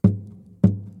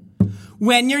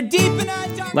When you're deep in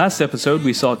a dark... Last episode,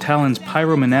 we saw Talon's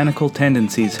pyromaniacal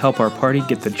tendencies help our party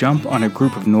get the jump on a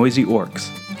group of noisy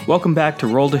orcs. Welcome back to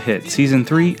Roll to Hit, Season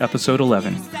 3, Episode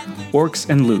 11, Orcs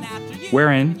and Loot,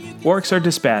 wherein orcs are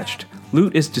dispatched,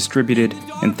 loot is distributed,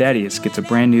 and Thaddeus gets a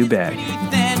brand new bag.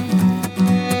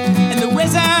 And the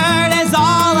wizard is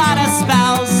all out of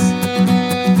spells.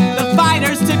 The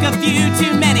fighters took a few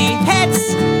too many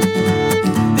hits.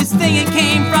 This thing, it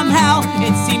came from hell.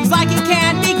 It seems like it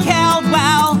can't be killed.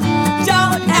 Well,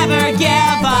 don't ever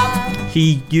give up.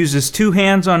 He uses two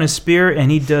hands on his spear,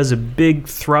 and he does a big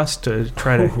thrust to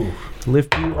try to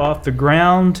lift you off the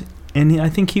ground, and I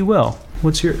think he will.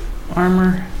 What's your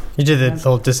armor? You did the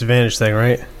whole disadvantage thing,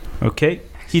 right? Okay.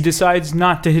 He decides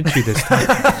not to hit you this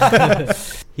time.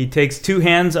 He takes two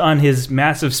hands on his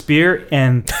massive spear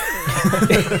and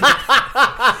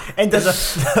does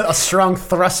a strong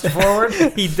thrust forward.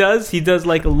 He does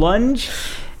like a lunge.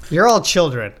 You're all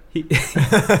children.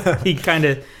 He kind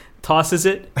of tosses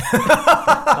it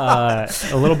a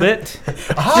little bit.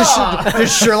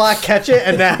 Does Sherlock catch it,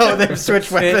 and now they've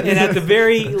switched weapons? And at the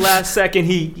very last second,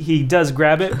 he does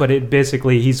grab it, but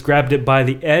he's grabbed it by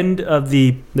the end of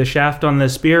the shaft on the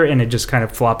spear, and it just kind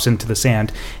of flops into the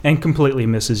sand and completely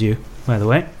misses you, by the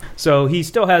way. So he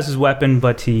still has his weapon,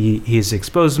 but he's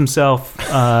exposed himself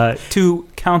to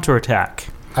counterattack.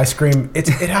 I scream, it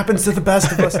happens to the best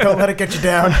of us. Don't let it get you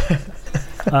down.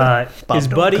 His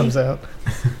buddy comes out.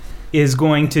 Is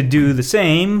going to do the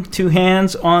same. Two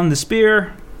hands on the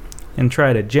spear and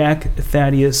try to jack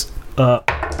Thaddeus up.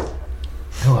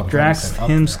 Drax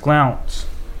him sklounce.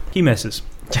 He misses.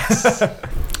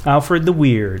 Alfred the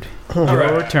Weird.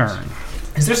 Your turn.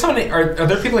 Is there somebody? Are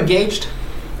there people engaged?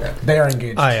 They are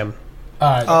engaged. I am.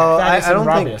 I don't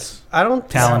think.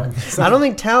 Talon. I don't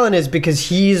think Talon is, because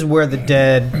he's where the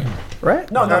dead.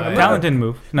 Right? No. Talon didn't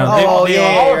move. No. All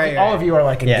right. of you are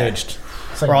like engaged.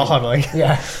 Yeah. We're all huddling.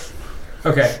 Yeah.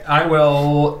 Okay, I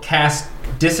will cast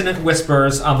Dissonant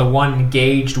Whispers on the one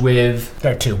engaged with...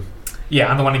 There are two. Yeah,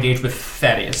 I'm the one engaged with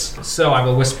Thaddeus. So I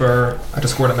will whisper... I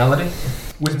just scored a melody.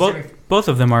 Both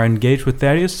of them are engaged with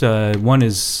Thaddeus. One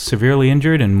is severely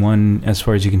injured, and one, as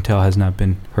far as you can tell, has not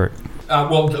been hurt.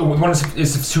 Well, the one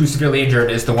is who's severely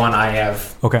injured is the one I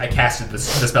have... Okay. I casted the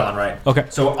spell on, right? Okay.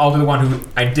 So I'll do the one who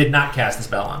I did not cast the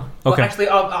spell on. Well, Okay. actually,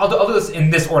 I'll do this in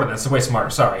this order. That's way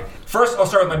smarter. Sorry. First, I'll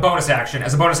start with my bonus action.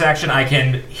 As a bonus action, I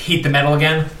can heat the metal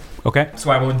again. Okay.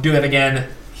 So I will do that again.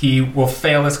 He will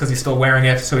fail this because he's still wearing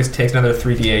it, so he takes another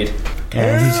 3d8.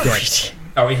 And he's dead.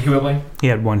 Oh, he will be? He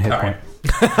had one hit All point.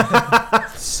 right.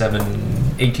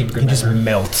 18 good. He just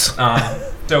melts.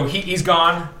 So he's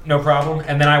gone, no problem.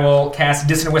 And then I will cast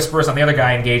Dissonant Whispers on the other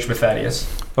guy engaged with Thaddeus.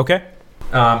 Okay.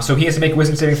 So he has to make a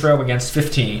wisdom saving throw against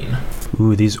 15.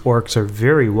 Ooh, these orcs are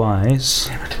very wise.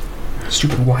 Damn it.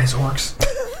 Stupid wise orcs.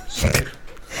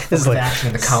 This is like action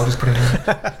in the colleges put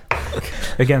in.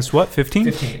 Against what? 15?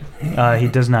 15. He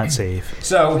does not save.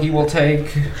 So he will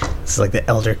take... It's like the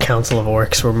Elder Council of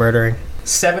Orcs we're murdering.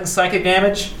 7 psychic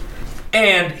damage.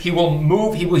 And he will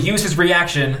use his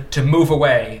reaction to move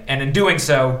away, and in doing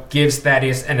so, gives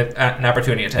Thaddeus an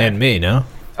opportunity attack. And me, no?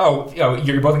 Oh,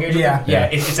 you're both engaged? Yeah. Yeah,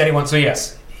 it's anyone, so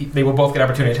yes. They will both get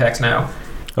opportunity attacks now.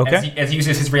 Okay. As he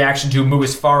uses his reaction to move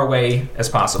as far away as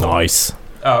possible. Nice.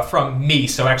 From me,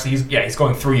 so actually he's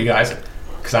going through you guys,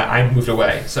 because I moved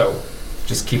away, so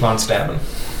just keep on stabbing.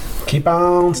 Keep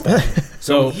on stabbing.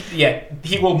 So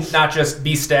he will not just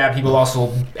be stabbed, he will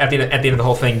also, at the end of the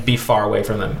whole thing, be far away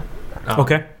from them.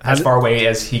 Okay. As far away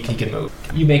as he can move.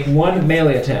 You make one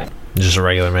melee attack. Just a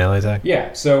regular melee attack?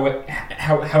 Yeah, so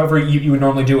however you would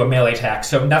normally do a melee attack.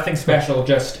 So nothing special,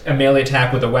 just a melee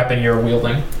attack with a weapon you're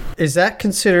wielding. Is that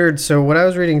considered... So what I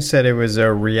was reading said it was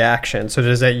a reaction. So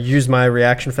does that use my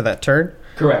reaction for that turn?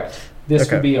 Correct. This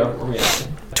Okay. would be a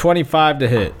reaction. 25 to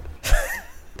hit.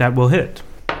 That will hit.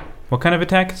 What kind of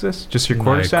attack is this? Just your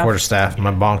quarterstaff? My quarterstaff,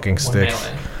 my bonking stick.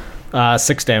 Melee.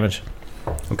 6 damage.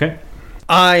 Okay.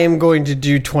 I am going to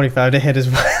do 25 to hit as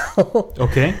well.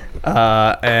 Okay.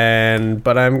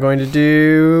 But I'm going to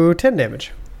do 10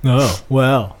 damage. Oh,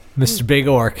 well. Mr. Big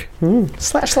Orc.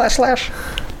 Slash.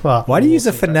 Well, Why do you use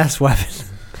a finesse weapon?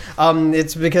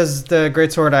 It's because the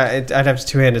greatsword I'd have to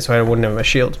two-handed, so I wouldn't have a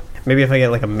shield. Maybe if I get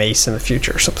like a mace in the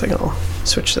future or something, I'll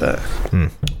switch to that.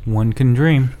 One can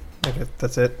dream. Okay,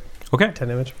 that's it. Okay. 10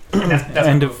 damage. That's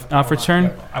End of Alfred's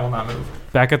turn. I will not move.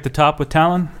 Back at the top with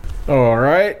Talon. All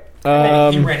right. He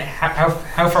ran.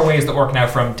 How far away is the orc now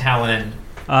from Talon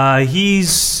and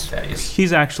He's Thaddeus?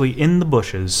 he's actually in the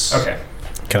bushes. Okay.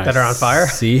 Can That are on fire?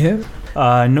 See him?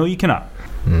 No, you cannot.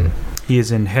 He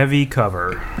is in heavy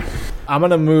cover. I'm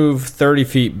going to move 30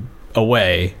 feet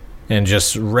away and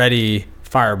just ready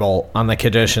firebolt on the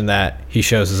condition that he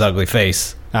shows his ugly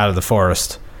face out of the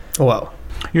forest. Whoa.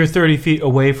 You're 30 feet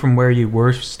away from where you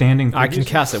were standing. I can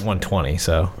cast at 120,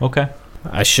 so Okay.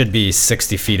 I should be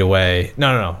 60 feet away.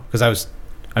 No, because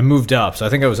I moved up, so I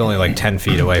think I was only like 10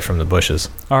 feet away from the bushes.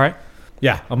 All right.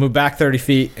 Yeah, I'll move back 30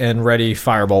 feet and ready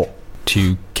firebolt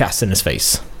to cast in his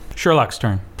face. Sherlock's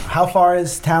turn. How far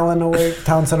is Talon away?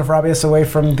 Talon, son of Rabius, away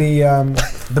from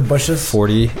the bushes?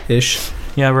 40-ish.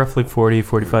 Yeah, roughly 40,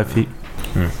 45 feet.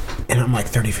 And I'm like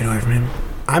 30 feet away from him.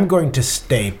 I'm going to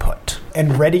stay put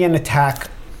and ready an attack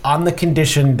on the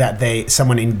condition that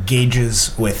someone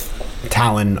engages with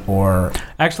Talon or...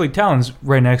 Actually, Talon's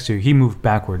right next to you. He moved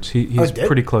backwards. He's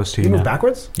pretty close to you He moved now.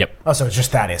 backwards? Yep. Oh, so it's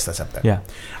just Thaddeus that's up there. Yeah.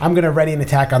 I'm going to ready an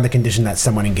attack on the condition that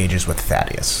someone engages with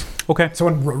Thaddeus. Okay.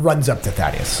 Someone runs up to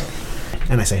Thaddeus.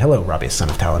 And I say, hello, Rabius, son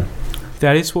of Talon.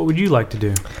 Thaddeus, what would you like to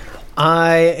do?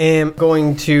 I am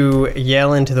going to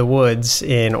yell into the woods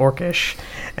in Orcish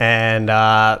and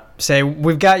say,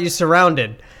 "We've got you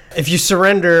surrounded. If you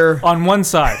surrender..." On one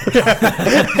side.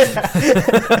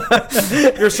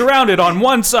 You're surrounded on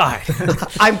one side.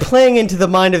 I'm playing into the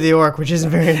mind of the orc, which isn't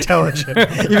very intelligent,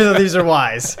 even though these are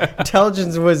wise.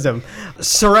 Intelligence and wisdom.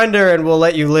 Surrender and we'll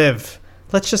let you live.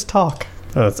 Let's just talk.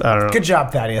 I don't know. Good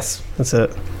job, Thaddeus. That's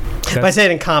it. But I say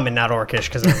it in common, not Orcish,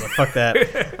 because fuck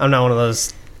that. I'm not one of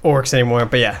those orcs anymore.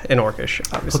 But yeah, in Orcish,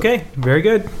 obviously. Okay, very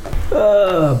good.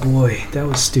 Oh, boy, that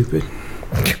was stupid.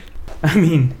 I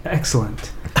mean,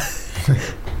 excellent. So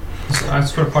I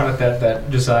just want to point out that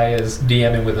Josiah is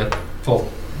DMing with a full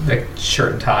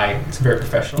shirt and tie. It's very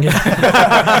professional.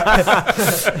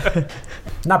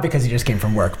 Not because he just came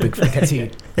from work, but because he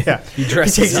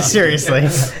takes it seriously.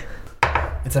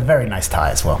 It's a very nice tie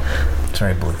as well. It's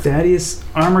very blue. Thaddeus'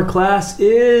 armor class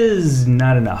is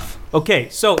not enough. Okay,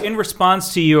 so in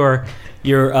response to your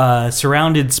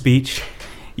surrounded speech,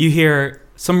 you hear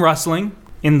some rustling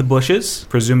in the bushes.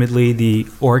 Presumably the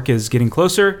orc is getting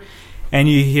closer, and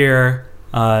you hear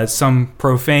some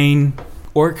profane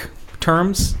orc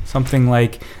terms, something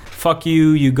like "fuck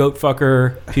you, you goat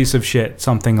fucker, piece of shit,"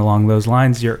 something along those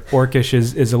lines. Your orcish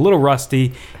is a little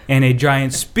rusty, and a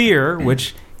giant spear,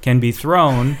 which can be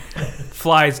thrown,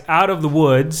 flies out of the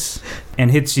woods and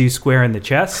hits you square in the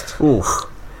chest. Ooh.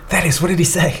 Thaddeus, what did he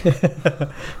say?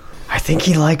 I think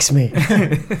he likes me.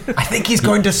 I think he's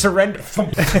going to surrender.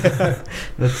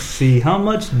 Let's see how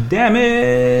much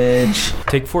damage.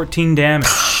 Take 14 damage.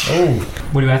 Oh.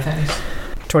 What do you have, Thaddeus?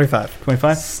 25.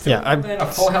 25? Yeah, I'm A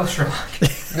full health Sherlock.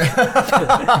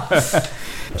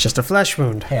 just a flesh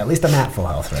wound. Hey, at least I'm at full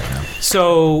health right now.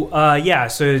 So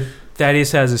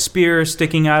Thaddeus has a spear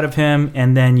sticking out of him,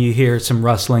 and then you hear some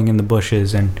rustling in the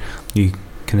bushes, and you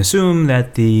can assume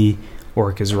that the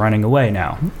orc is running away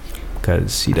now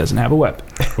because he doesn't have a weapon.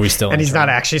 We still And he's not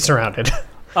actually surrounded.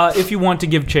 If you want to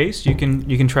give chase, you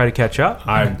can try to catch up.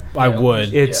 I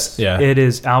would. It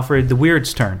is Alfred the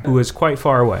Weird's turn, who is quite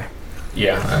far away.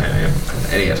 Yeah, I am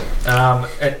an idiot.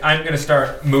 I'm going to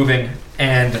start moving,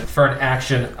 and for an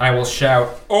action, I will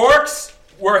shout, "Orcs,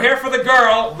 we're here for the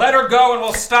girl. Let her go and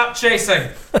we'll stop chasing."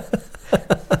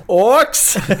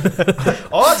 Orcs?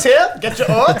 Orcs here? Get your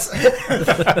orcs.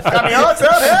 Got any orcs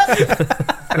out here?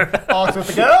 Orcs with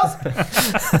the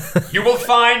girls? You will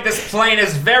find this plane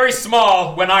is very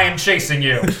small when I am chasing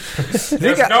you.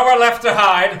 There's nowhere left to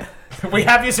hide. We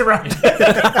have you surrounded.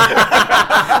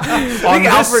 On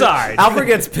this side. Alfred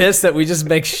gets pissed that we just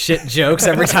make shit jokes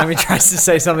every time he tries to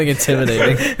say something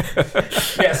intimidating.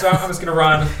 Yeah, so I'm just going to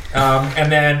run,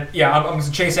 and then, I'm going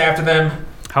to chase after them.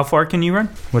 How far can you run?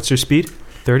 What's your speed?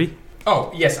 30?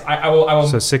 Oh, yes, I will.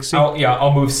 So 60?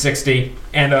 I'll move 60.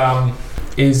 And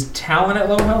is Talon at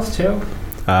low health too?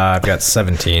 I've got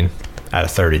 17 out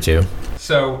of 32.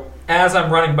 So as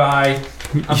I'm running by,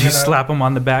 You slap him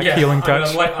on the back, healing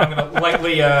touch. I'm going to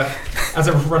lightly, as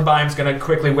I run by, I'm just going to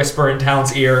quickly whisper in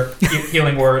Talon's ear,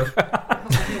 healing word.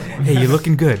 Hey, you're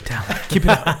looking good, Talon. Keep it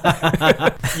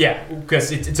up. Yeah,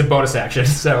 because it's a bonus action.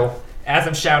 So as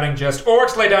I'm shouting, just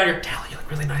orcs, lay down your Talon. You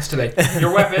look really nice today.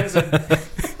 Your weapons.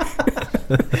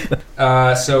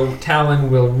 So Talon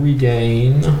will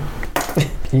regain.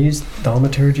 Can you use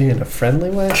thaumaturgy in a friendly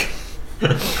way?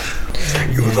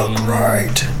 You look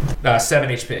right. 7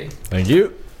 HP. Thank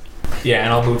you. Yeah,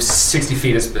 and I'll move 60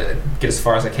 feet get as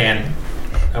far as I can.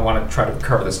 I want to try to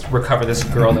recover this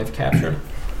girl they've captured.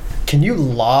 Can you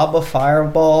lob a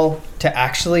fireball to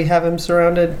actually have him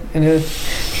surrounded in a...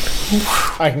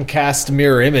 I can cast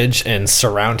mirror image and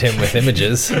surround him with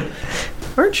images.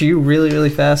 Aren't you really, really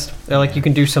fast? Like you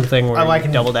can do something where you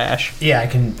can double dash. Yeah, I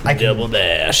can Double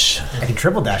dash. I can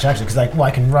triple dash actually because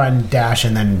I can run dash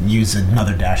and then use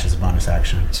another dash as a bonus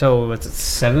action. So what's it,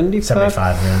 75?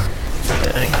 75,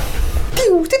 yeah.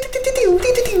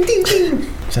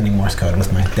 Sending Morse code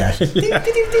with my dash.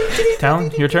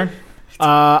 Talon, your turn.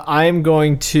 I'm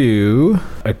going to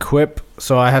equip.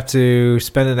 So I have to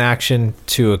spend an action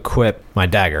to equip my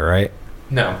dagger, right?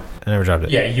 No. I never dropped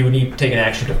it. Yeah, you would need to take an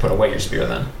action to put away your spear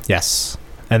then. Yes.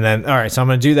 And then, all right, so I'm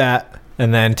going to do that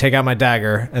and then take out my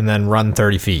dagger and then run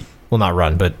 30 feet. Well, not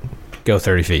run, but go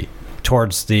 30 feet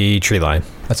towards the tree line.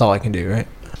 That's all I can do, right?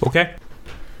 Okay.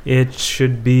 It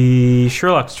should be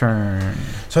Sherlock's turn.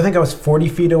 So I think I was 40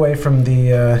 feet away from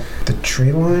the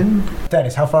tree line.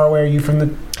 Thaddeus, how far away are you from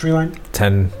the tree line?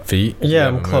 10 feet. Yeah,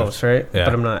 I'm close, right? Yeah.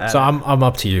 But I'm not. So I'm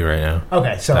up to you right now.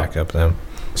 Okay, so Back up them.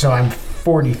 So I'm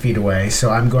 40 feet away. So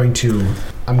I'm going to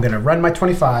run my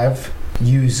 25,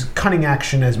 use cunning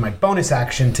action as my bonus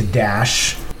action to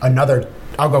dash another.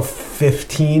 I'll go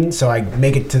 15, so I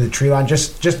make it to the tree line.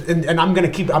 And I'm gonna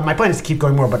keep. My plan is to keep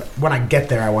going more, but when I get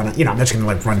there, I want to. I'm just gonna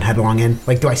run headlong in.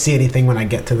 Do I see anything when I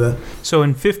get to the So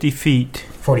in 50 feet,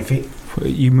 40 feet?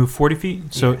 you move 40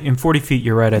 feet? So in 40 feet,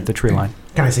 you're right at the tree line.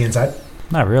 Can I see inside?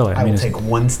 Not really. I will take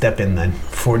one step in then.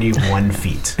 41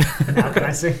 feet. Now can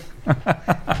I see?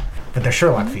 But they're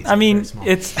Sherlock feet. So I mean,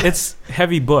 very small. it's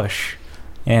heavy bush,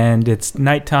 and it's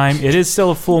nighttime. It is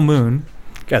still a full moon.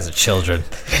 You guys are children.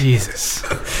 Jesus.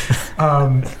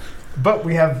 But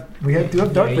we do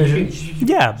have dark vision.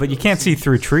 Yeah, but you can't see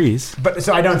through trees. But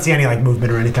so I don't see any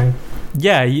movement or anything.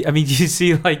 Yeah, I mean, you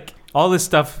see all this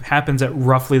stuff happens at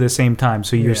roughly the same time.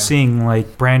 So you're seeing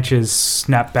branches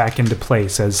snap back into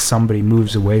place as somebody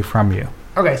moves away from you.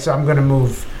 Okay, so I'm gonna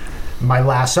move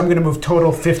So I'm gonna move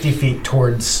total 50 feet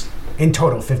towards. In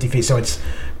total 50 feet. So it's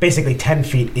basically 10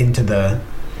 feet into the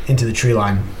tree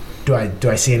line. Do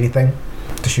I see anything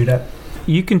to shoot at?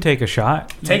 You can take a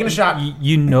shot. Taking a shot.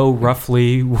 You know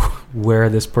roughly where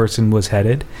this person was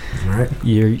headed. All right.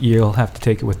 You'll have to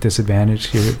take it with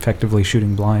disadvantage. You're effectively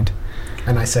shooting blind.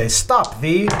 And I say, stop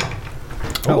the.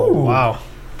 Oh, wow.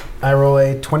 I roll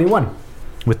a 21.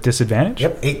 With disadvantage?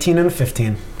 Yep, 18 and a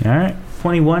 15. All right.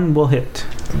 21 will hit.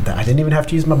 I didn't even have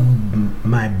to use my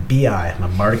BI, my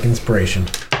Bardic Inspiration.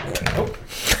 That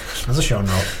was a show and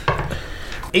roll.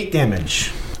 8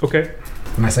 damage. Okay.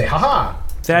 And I say, haha.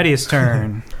 Thaddeus'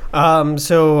 turn.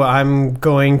 So I'm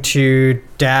going to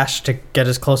dash to get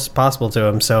as close as possible to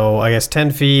him. So I guess 10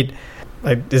 feet.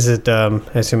 Is it? I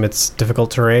assume it's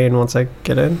difficult terrain once I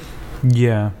get in.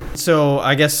 Yeah. So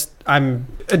I guess I'm.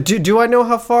 Do I know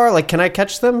how far? Can I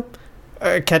catch them?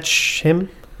 Catch him?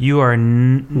 You are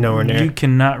nowhere near. You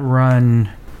cannot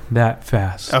run that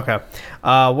fast. Okay.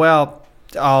 Well,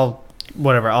 I'll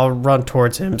run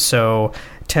towards him. So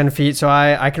 10 feet. So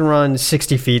I can run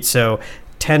 60 feet. So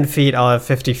 10 feet, I'll have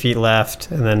 50 feet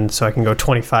left, and then so I can go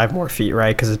 25 more feet,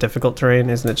 right? Because it's difficult terrain,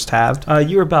 isn't it just halved?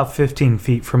 You're about 15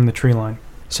 feet from the tree line.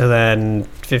 So then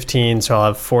 15, so I'll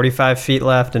have 45 feet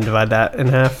left and divide that in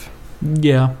half.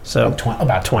 Yeah. So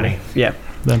About 20. Yeah.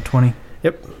 About 20.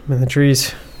 Yep. In the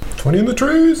trees. 20 in the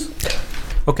trees.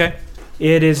 Okay.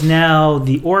 It is now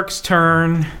the orc's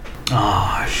turn.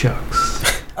 Oh,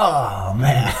 shucks. Oh,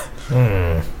 man.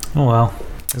 Oh, well.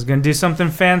 I was going to do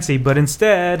something fancy, but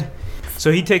instead...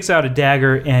 So he takes out a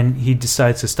dagger and he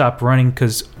decides to stop running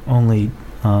because only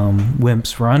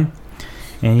wimps run.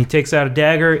 And he takes out a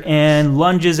dagger and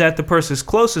lunges at the person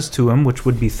closest to him, which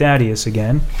would be Thaddeus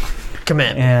again.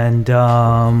 Command. And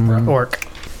Orc.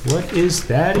 What is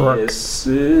Thaddeus?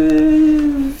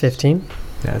 15.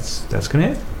 That's gonna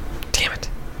hit. Damn it.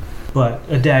 But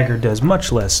a dagger does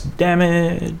much less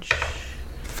damage.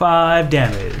 5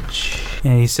 damage.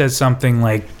 And he says something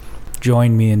like,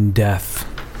 "Join me in death.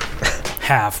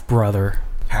 Half brother."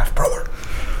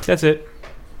 That's it.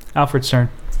 Alfred's turn.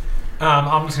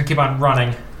 I'm just gonna keep on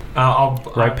running.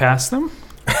 Right past them?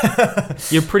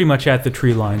 You're pretty much at the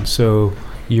tree line, so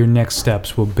your next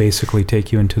steps will basically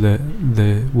take you into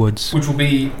the woods. Which will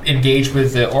be engaged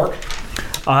with the orc.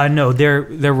 No,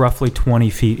 they're roughly 20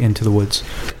 feet into the woods.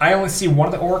 I only see one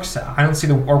of the orcs. I don't see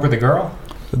the orc with the girl.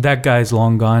 That guy's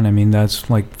long gone. I mean, that's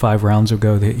 5 rounds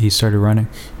ago that he started running.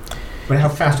 But how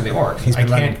fast are the orc? He's been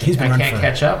running. I can't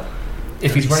catch up.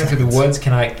 If he's running through the woods,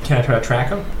 can I try to track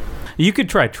him? You could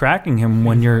try tracking him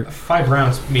when you're... 5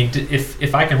 rounds. I mean,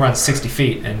 if I can run 60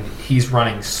 feet and he's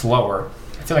running slower,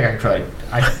 I feel like I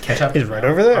can catch up. He's right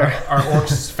over there. Are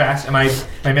orcs fast? Am I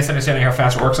misunderstanding how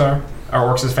fast orcs are?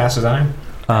 Are orcs as fast as I am?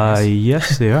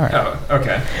 Yes, they are. Oh,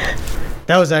 okay.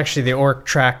 That was actually the orc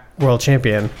track world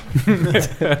champion.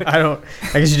 I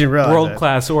guess you didn't realize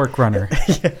World-class orc runner.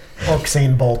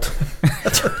 Orcsane Bolt.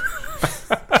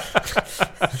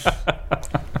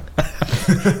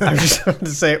 I was just going to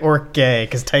say orc gay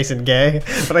because Tyson gay,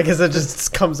 but I guess that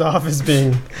just comes off as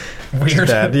being Weird.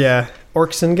 bad. Yeah,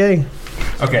 orcs and gay.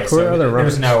 Okay, Who are so the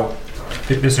there's no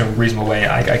there's no reasonable way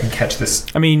I can catch this.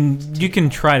 I mean, you can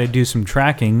try to do some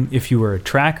tracking if you were a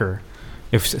tracker.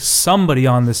 If somebody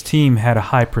on this team had a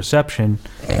high perception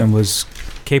and was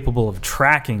capable of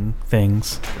tracking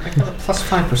things. I got a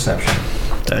 +5 perception.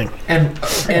 Dang. And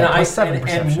 +7 and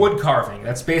perception. wood carving.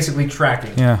 That's basically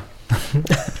tracking. Yeah.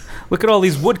 Look at all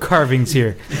these wood carvings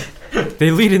here.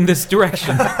 They lead in this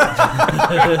direction.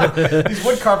 These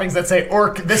wood carvings that say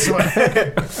orc this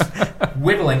way.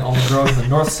 Whittling only grows on the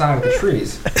north side of the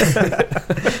trees.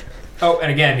 Oh,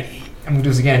 and again, I'm gonna do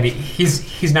this again.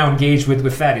 He's now engaged with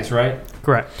Thaddeus, right?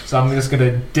 Correct. So I'm just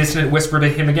gonna dissonant whisper to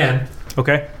him again,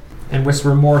 Okay. and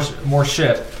whisper more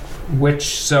shit.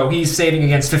 So he's saving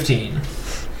against 15.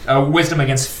 Wisdom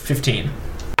against 15.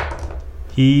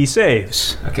 He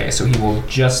saves. Okay, so he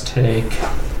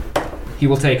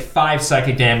will take 5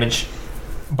 psychic damage,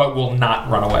 but will not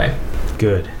run away.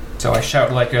 Good. So I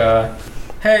shout like,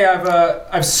 "Hey,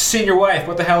 I've seen your wife.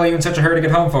 What the hell are you in such a hurry to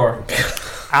get home for?"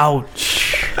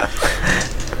 Ouch.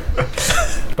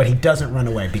 But he doesn't run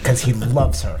away because he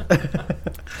loves her.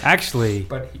 Actually,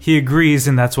 But he agrees,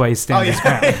 and that's why he stands his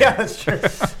ground. Yeah, that's true.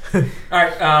 All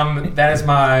right, that is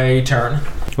my turn.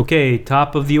 Okay,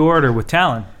 top of the order with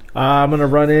Talon. I'm gonna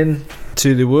run in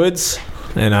to the woods,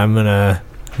 and I'm gonna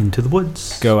Into the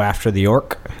woods. go after the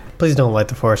orc. Please don't light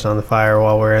the forest on the fire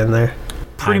while we're in there.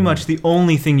 Pretty I'm much the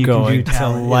only thing you can do, Going to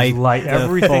Talon, light is light the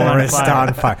everything on forest fire.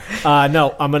 on fire.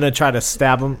 No, I'm gonna try to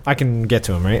stab him. I can get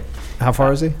to him, right? How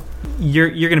far is he? You're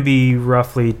going to be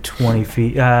roughly 20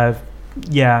 feet.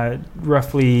 Yeah,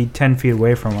 roughly 10 feet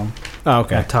away from him. Oh,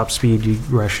 okay. At top speed, you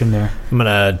rush in there. I'm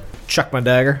gonna chuck my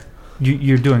dagger.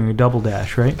 You're doing a double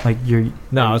dash, right? Like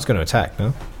No, I was gonna attack.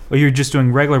 No. or you're just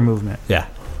doing regular movement. Yeah.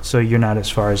 So you're not as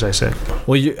far as I said.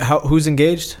 Well, who's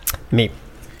engaged? Me.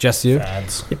 Just you.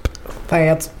 Fads. Yep.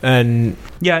 Fads. And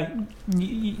Yeah,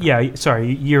 yeah.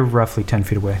 Sorry, you're roughly 10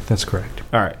 feet away. That's correct.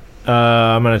 all right.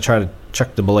 I'm gonna try to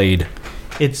chuck the blade.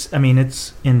 It's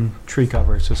in tree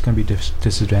cover, so it's going to be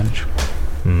disadvantage.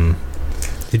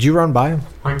 Did you run by him?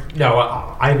 No,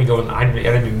 I didn't even go. I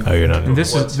didn't even. Oh, you're not. And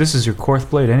this is your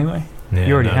Korth blade anyway. Yeah,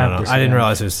 you already have no. this. I didn't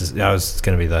realize it was. I was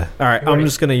gonna be the. All right. I'm already-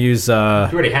 just gonna use. You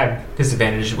already had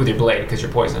disadvantage with your blade because you're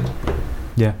poisoned.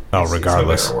 Yeah. Oh, It's no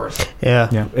regardless. better or worse. Yeah.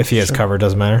 Yeah. If he has cover,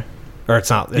 doesn't matter. Or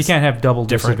it's not. You It's can't have double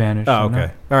different. disadvantage. Oh, you know?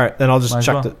 okay. All right. Then I'll just Might as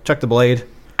chuck well. chuck the blade.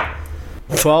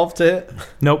 12 to hit.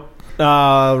 Nope.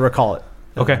 Recall it.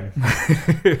 Okay.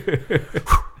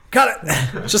 Got it.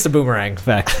 It's just a boomerang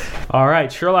effect. All right,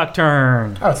 Sherlock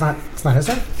turn. Oh, it's not his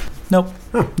turn? Nope.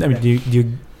 I mean, do you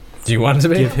Do you want it to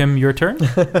be? give him your turn?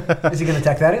 Is he going to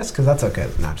attack Thaddeus? Because that's okay.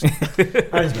 No, I'm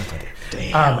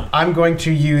just I'm going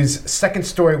to use second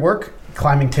story work.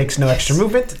 Climbing takes no extra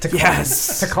movement. To climb,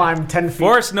 Yes. To climb 10 feet.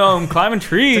 Forest gnome climbing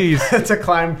trees. To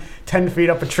climb 10 feet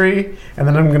up a tree. And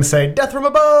then I'm going to say, death from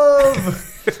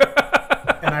above!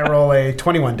 And I roll a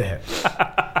 21 to hit.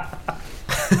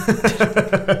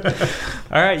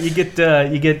 All right, you get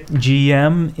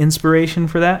GM inspiration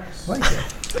for that, Like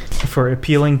it. for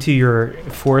appealing to your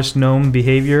forest gnome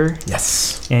behavior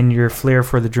Yes. and your flair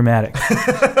for the dramatic.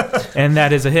 And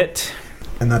that is a hit.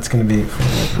 And that's going to be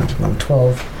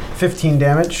 12, 15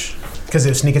 damage. Because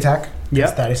it's sneak attack.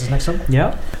 Yep. Thaddeus is next to him.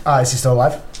 Yeah. Is he still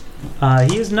alive?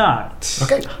 He is not.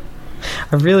 Okay.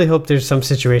 I really hope there's some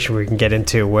situation we can get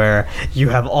into where you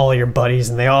have all your buddies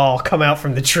and they all come out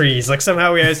from the trees. Like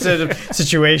somehow we have a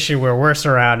situation where we're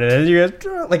surrounded and you guys,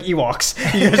 like Ewoks,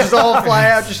 you guys just all fly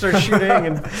out, just start shooting.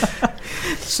 And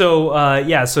So,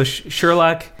 so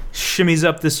Sherlock shimmies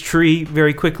up this tree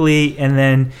very quickly, and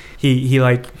then he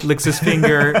like licks his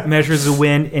finger, measures the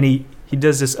wind, and he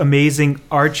does this amazing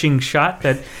arching shot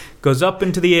that goes up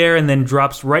into the air and then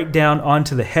drops right down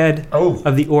onto the head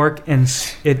of the orc, and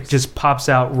it just pops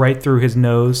out right through his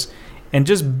nose, and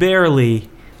just barely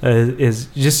is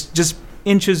just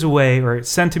inches away or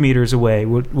centimeters away.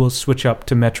 We'll switch up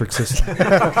to metric system.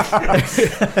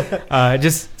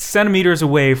 Just centimeters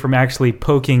away from actually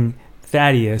poking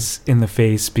Thaddeus in the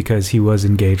face because he was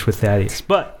engaged with Thaddeus.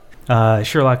 But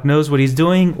Sherlock knows what he's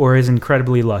doing or is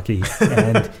incredibly lucky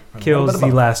and kills the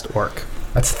last orc.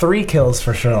 That's 3 kills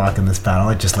for Sherlock in this battle,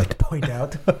 I'd just like to point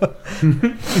out.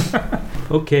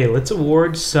 Okay, let's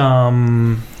award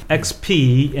some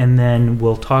XP, and then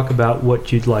we'll talk about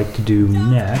what you'd like to do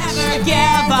next. Never give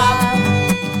up.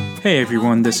 Hey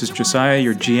everyone, this is Josiah,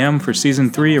 your GM for Season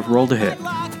 3 of Roll to Hit.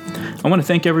 I want to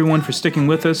thank everyone for sticking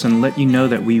with us and let you know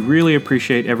that we really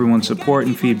appreciate everyone's support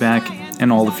and feedback,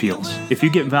 and all the feels. If you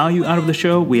get value out of the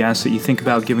show, we ask that you think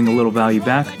about giving a little value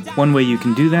back. One way you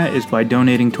can do that is by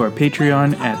donating to our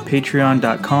Patreon at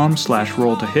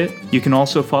patreon.com/roll-to-hit. You can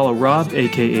also follow Rob,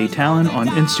 aka Talon, on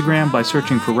Instagram by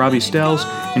searching for Robbie Stells,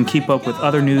 and keep up with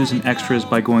other news and extras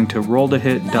by going to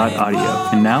rolltohit.audio.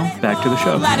 And now, back to the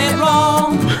show. Let it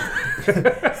roll.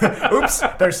 Oops,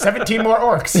 there's 17 more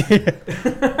orcs.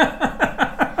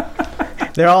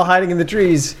 They're all hiding in the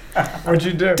trees. What'd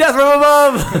you do? Death from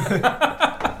above!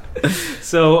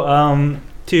 So,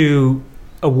 to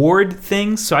award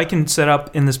things, so I can set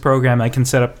up in this program, I can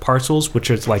set up parcels,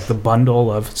 which is like the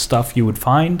bundle of stuff you would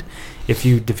find if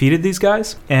you defeated these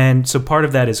guys. And so part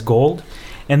of that is gold.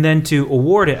 And then to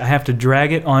award it, I have to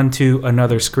drag it onto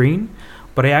another screen.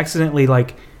 But I accidentally,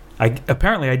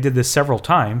 apparently I did this several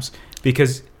times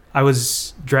because I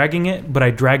was dragging it, but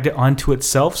I dragged it onto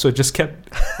itself, so it just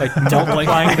kept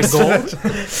multiplying the gold.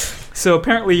 So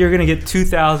apparently you're going to get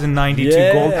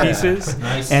 2,092 gold pieces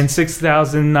and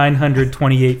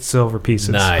 6,928 silver pieces.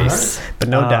 Nice. But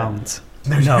no diamonds.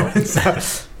 No.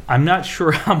 I'm not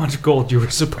sure how much gold you were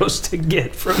supposed to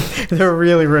get from. They're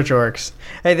really rich orcs.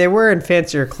 Hey, they were in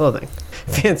fancier clothing.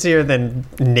 Fancier than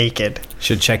naked.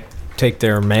 Should take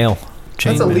their mail.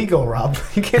 That's illegal, Rob.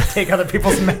 You can't take other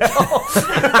people's mail.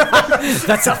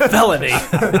 That's a felony.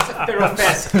 Federal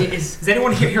fest. Is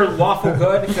anyone here lawful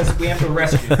good? Because we have to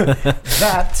arrest you.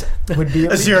 That would be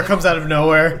illegal. Azir comes out of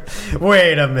nowhere.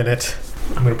 Wait a minute.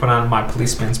 I'm going to put on my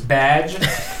policeman's badge.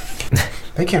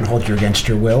 They can't hold you against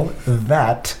your will.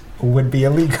 That would be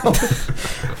illegal.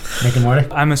 Nick and Morty?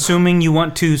 I'm assuming you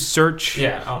want to search,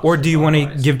 or do you want to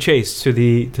give chase to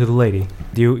the lady?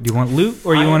 Do you want loot,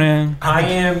 or you want to? I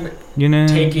am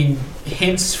taking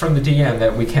hints from the DM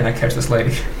that we cannot catch this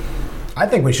lady. I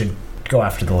think we should go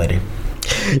after the lady.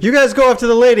 You guys go after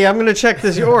the lady. I'm going to check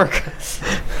this orc.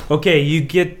 Okay, you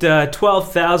get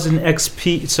 12,000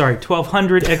 XP. Sorry,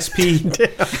 1,200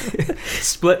 XP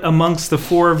split amongst the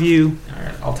four of you. All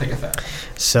right, I'll take that.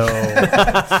 So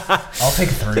I'll take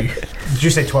 3. Did you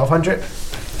say 1,200?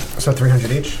 So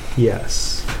 300 each?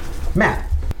 Yes. Matt.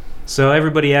 So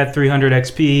everybody had 300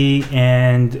 XP,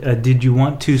 and did you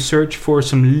want to search for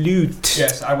some loot?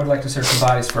 Yes, I would like to search the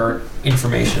bodies for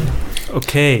information.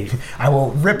 Okay. I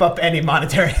will rip up any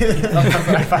monetary that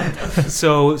I find.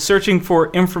 So searching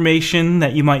for information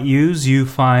that you might use, you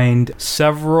find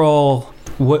several.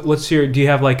 What's your? Do you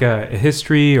have like a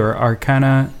history or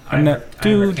arcana?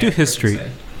 Do history.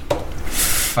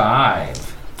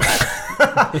 5.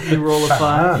 You roll a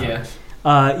 5. Yeah.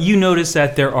 You notice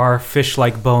that there are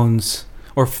fish-like bones,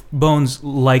 or bones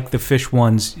like the fish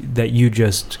ones that you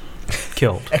just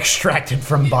killed. Extracted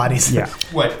from bodies. Yeah.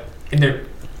 What? In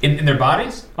their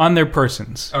bodies? On their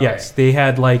persons. Okay. Yes. They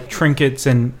had like trinkets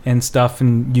and stuff,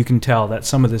 and you can tell that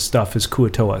some of this stuff is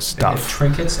Kuatoa stuff.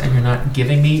 Trinkets, and you're not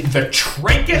giving me the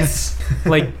trinkets?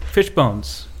 Like fish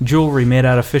bones. Jewelry made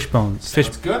out of fish bones. Sounds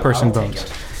Fish good. person I will take bones.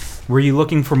 it. Were you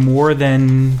looking for more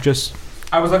than just...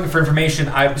 I was looking for information.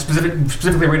 I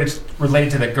specifically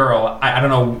related to the girl. I don't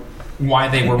know why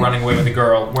they were running away with the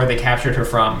girl, where they captured her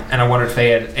from, and I wondered if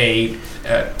they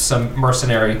had some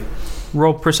mercenary.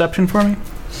 Roll perception for me.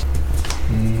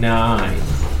 9.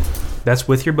 That's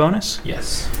with your bonus?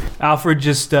 Yes. Alfred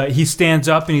just, he stands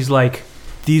up and he's like,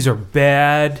 these are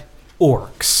bad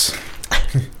orcs.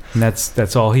 And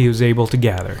that's all he was able to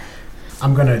gather.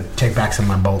 I'm going to take back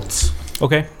some of my bolts.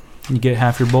 Okay. You get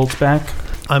half your bolts back.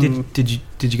 Did you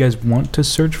guys want to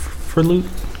search for loot?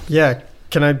 Yeah.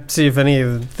 Can I see if any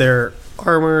of their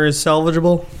armor is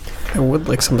salvageable? I would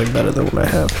like something better than what I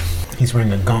have. He's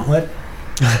wearing a gauntlet.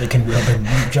 He can wield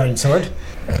a giant sword.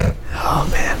 Oh,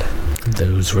 man.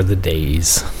 Those were the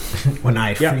days. When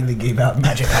I freely gave out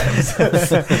magic items.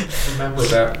 Remember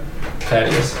that,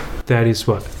 Thaddeus. Thaddeus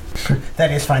what?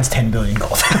 Thaddeus finds 10 billion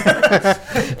gold.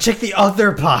 Check the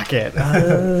other pocket.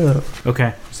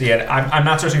 Okay. So yeah, I'm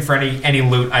not searching for any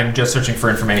loot. I'm just searching for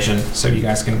information, so you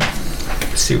guys can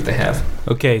see what they have.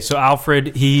 Okay, so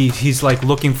Alfred, he's like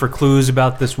looking for clues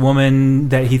about this woman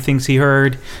that he thinks he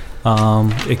heard.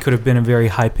 It could have been a very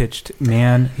high-pitched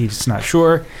man. He's not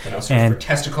sure. And I'll search for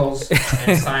testicles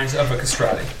and signs of a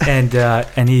castrati.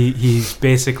 And he's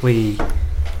basically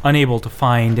unable to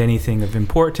find anything of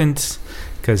importance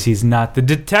because he's not the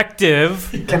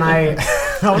detective Can I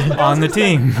on the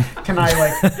team. Can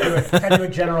I do a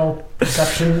general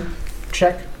perception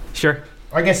check? Sure.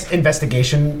 I guess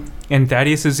investigation. And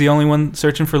Thaddeus is the only one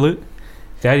searching for loot?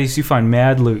 Thaddeus, you find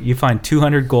mad loot. You find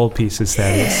 200 gold pieces,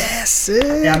 Thaddeus.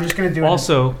 Yeah, I'm just gonna do it.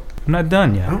 Also, I'm not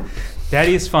done yet. Oh.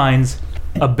 Thaddeus finds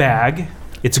a bag.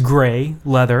 It's gray,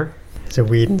 leather. Is there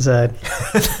weed inside?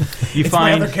 You It's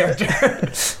my find other character.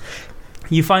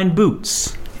 you find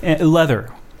boots.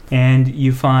 leather, and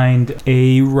you find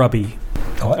a ruby.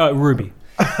 Ruby.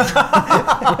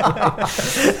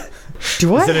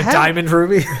 Do I Is it a have, diamond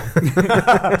ruby?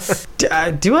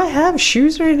 do I have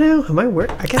shoes right now? Am I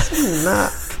wearing? I guess I'm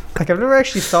not. Like, I've never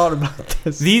actually thought about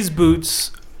this. These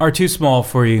boots are too small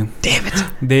for you. Damn it.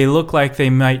 They look like they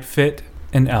might fit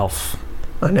an elf.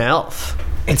 An elf.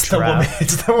 It's the woman.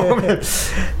 It's the woman.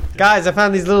 Guys, I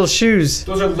found these little shoes.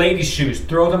 Those are ladies' shoes.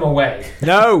 Throw them away.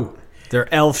 No,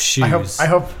 they're elf shoes. I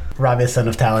hope Ravi, son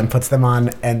of Talon, puts them on,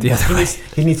 and he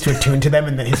needs to attune to them,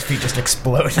 and then his feet just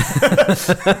explode.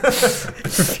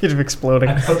 Feet of exploding.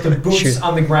 I put the boots Shoes.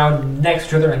 on the ground next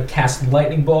to her and cast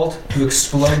lightning bolt to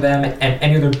explode them and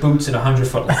any of their boots in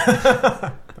 100-foot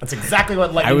line. That's exactly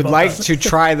what lightning I would bolt like does. to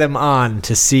try them on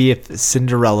to see if the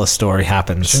Cinderella story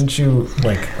happens. Shouldn't you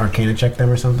Arcana check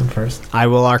them or something first? I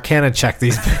will Arcana check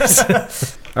these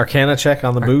boots. Arcana check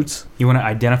on the boots? You want to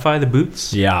identify the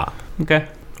boots? Yeah. Okay.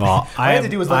 Well, All I had to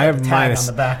do was I look at have the tag minus.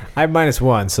 on the back. I have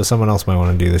 -1, so someone else might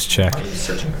want to do this check. Why are you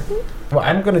searching her? Well,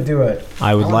 I'm gonna do it.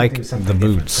 I would wanna like do something the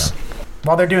different, boots. so.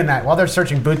 While they're doing that, while they're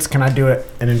searching boots, can I do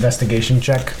an investigation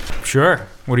check? Sure.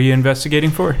 What are you investigating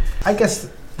for? I guess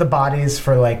the bodies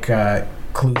for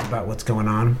clues about what's going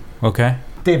on. Okay.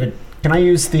 David, can I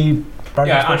use the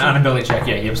bardic Yeah, on expression? ability check.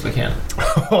 Yeah, you absolutely can.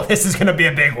 Oh, this is gonna be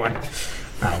a big one.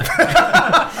 Oh.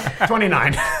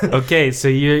 29. Okay, so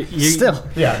you Still.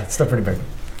 Yeah, it's still pretty big.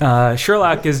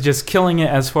 Sherlock is just killing it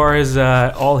as far as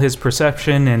all his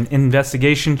perception and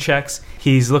investigation checks.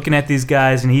 He's looking at these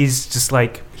guys, and he's just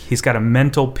like, he's got a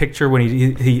mental picture when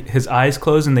his eyes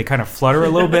close and they kind of flutter a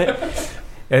little bit.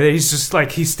 And then he's just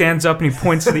like, he stands up and he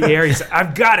points to the air. He's like,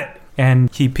 I've got it. And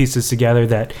he pieces together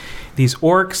that these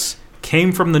orcs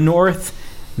came from the north.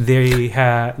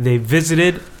 They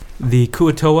visited the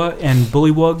Kuatoa and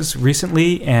Bullywugs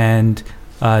recently, and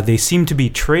they seem to be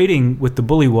trading with the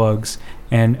Bullywugs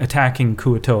and attacking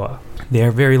Kuatoa. They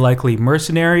are very likely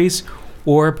mercenaries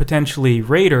or potentially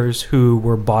raiders who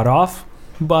were bought off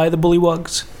by the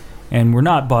Bullywugs and were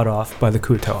not bought off by the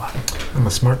Kuatoa. I'm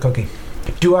a smart cookie.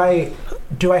 Do I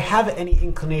have any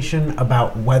inclination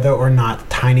about whether or not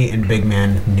Tiny and Big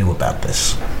Man knew about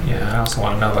this? Yeah, I also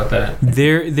want to know about that.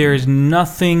 There's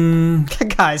nothing.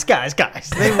 Guys.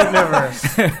 They would never.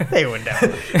 They would never.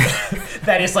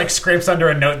 Thaddeus scrapes under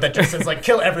a note that just says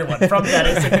kill everyone from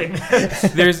Thaddeus and Big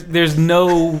Man. There's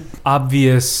no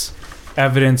obvious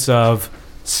evidence of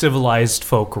civilized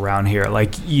folk around here.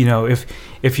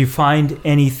 If you find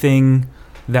anything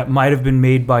that might have been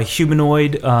made by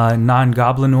humanoid,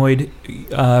 non-goblinoid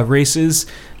races,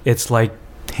 it's like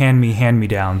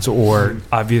hand-me-downs, or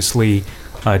obviously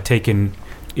taken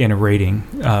in a raiding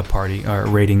party or a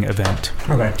raiding event.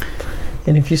 Okay.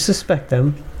 And if you suspect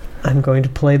them, I'm going to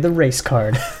play the race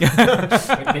card.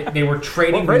 They were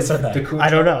trading What race with are they? the Kuatoa. I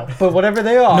don't know, but whatever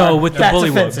they are, No, with the that's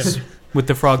Bullywugs, offensive. with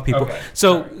the frog people. Okay,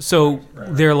 So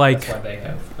they're like, That's why they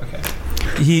have.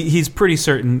 Okay. he's pretty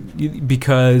certain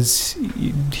because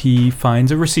he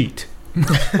finds a receipt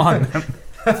on them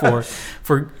for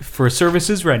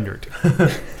services rendered.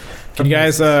 Can you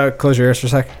guys close your ears for a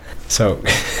sec? So,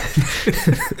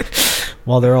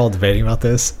 while they're all debating about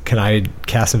this, can I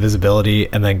cast invisibility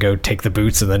and then go take the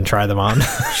boots and then try them on?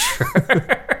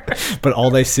 But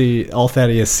all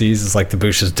Thaddeus sees is the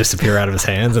boots just disappear out of his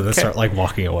hands and then start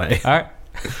walking away. All right.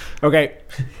 Okay.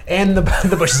 And the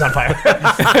bush is on fire.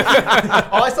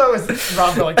 All I saw was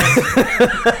Rob go like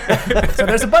this. So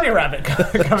there's a bunny rabbit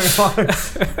coming along.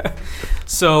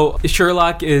 So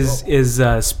Sherlock is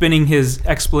spinning his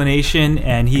explanation,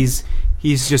 and he's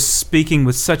just speaking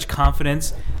with such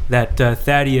confidence that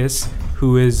Thaddeus,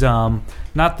 who is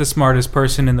not the smartest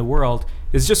person in the world,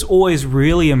 is just always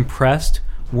really impressed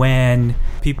when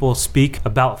people speak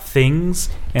about things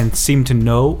and seem to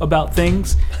know about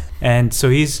things. And so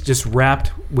he's just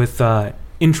wrapped with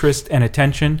interest and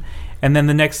attention. And then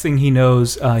the next thing he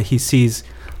knows, he sees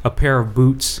a pair of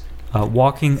boots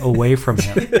walking away from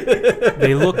him.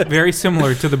 They look very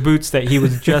similar to the boots that he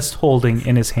was just holding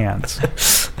in his hands.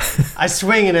 I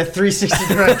swing in a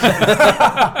 360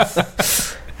 direction.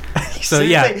 So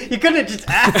yeah, You couldn't just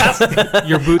ask.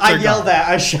 your boots I are yelled gone. that.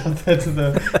 I shoved that to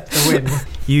the wind.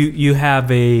 You have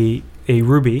a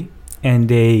ruby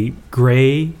and a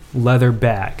gray leather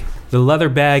bag. The leather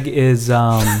bag is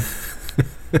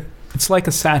it's like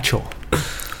a satchel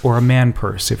or a man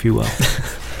purse, if you will.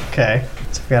 Okay,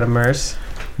 so we got a merce.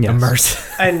 Yes. Immerse.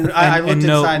 And I looked and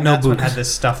no- inside, and no that's what boots. had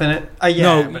this stuff in it.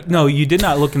 Yeah. No, you did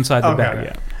not look inside the Okay, bag okay.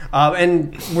 yet.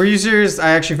 And were you serious? I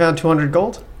actually found 200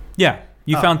 gold. Yeah,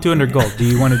 you found 200 gold. Do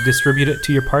you want to distribute it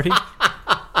to your party?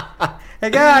 Hey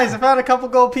guys, I found a couple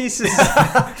gold pieces.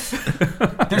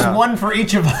 There's one for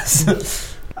each of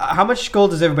us. How much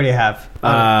gold does everybody have?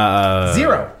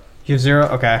 0. You have 0?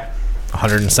 Okay.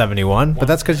 171, but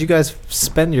that's because you guys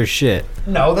spend your shit.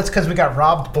 No, that's because we got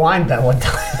robbed blind that one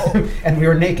time, and we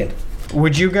were naked.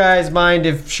 Would you guys mind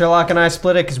if Sherlock and I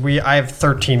split it? Because I have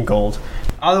 13 gold.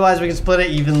 Otherwise, we can split it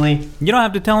evenly. You don't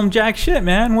have to tell him jack shit,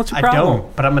 man. What's your I problem?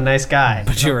 don't, but I'm a nice guy.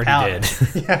 But you already did.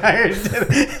 Yeah, I already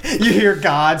did. You hear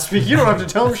God speak. You don't have to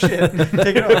tell him shit.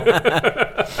 Take it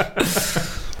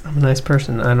off. I'm a nice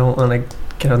person. I don't want to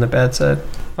get on the bad side.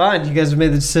 Fine, you guys have made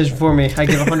the decision for me. I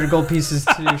give 100 gold pieces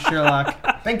to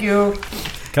Sherlock. Thank you.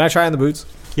 Can I try on the boots?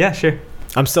 Yeah, sure.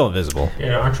 I'm still invisible.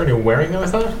 Yeah, aren't you already wearing them, I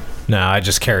thought? No, I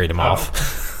just carried them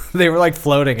off. They were like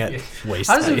floating at waist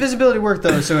How does height. invisibility work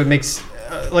though? So it makes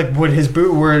would his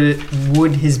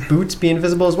boots be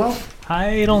invisible as well?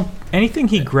 I don't. Anything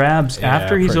he grabs Yeah,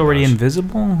 after he's pretty already much.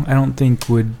 invisible, I don't think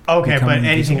would. Okay, become but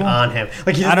anything invisible. on him,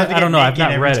 like he doesn't have to I don't get know. I've naked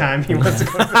not every read it. time he wants to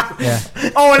go. Yeah.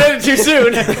 Oh, it ended too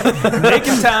soon.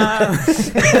 Naked time.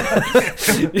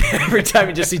 Every time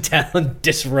you just see Talon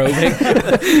disrobing.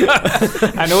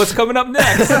 I know what's coming up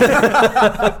next.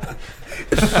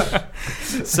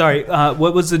 Sorry.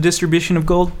 What was the distribution of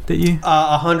gold that you?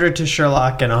 100 to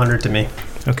Sherlock and 100 to me.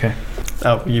 Okay.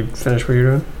 Oh, you finished what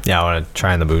you're doing? Yeah, I want to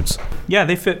try on the boots. Yeah,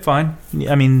 they fit fine.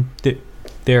 I mean,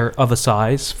 they're of a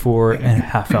size for a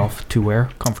half elf to wear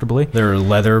comfortably. They're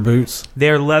leather boots.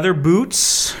 They're leather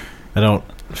boots. I don't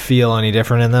feel any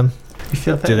different in them. You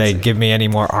feel Do they give me any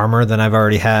more armor than I've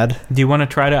already had? Do you want to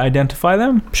try to identify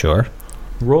them? Sure.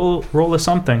 Roll a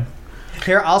something.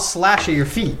 Here, I'll slash at your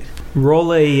feet.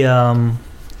 Roll a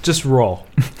just roll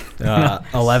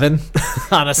 11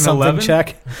 on a something 11?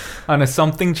 check. on a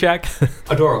something check.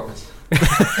 A door opens.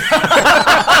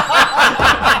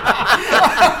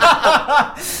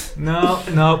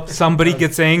 No. Somebody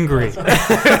gets angry. Is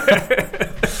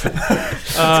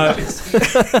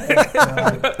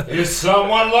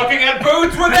someone looking at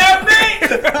boots without me?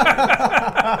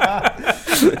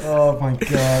 Oh my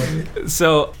god.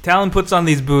 So Talon puts on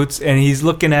these boots and he's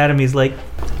looking at him. He's like,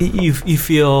 you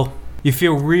feel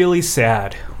really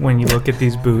sad when you look at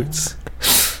these boots,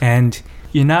 and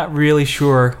you're not really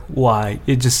sure why.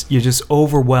 You're just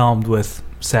overwhelmed with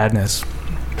sadness.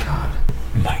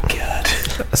 My god.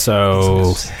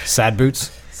 So, sad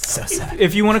boots? So sad.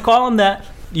 If you want to call them that,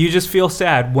 you just feel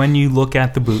sad when you look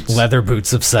at the boots. Leather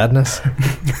boots of sadness?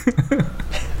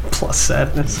 Plus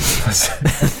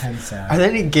sadness. And sad. Are there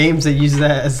any games that use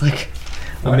that as like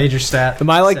a major stat? Am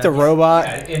I like the Sadness. robot?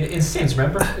 Yeah, in Sims,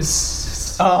 remember?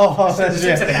 Oh, that's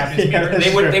Sims that happened to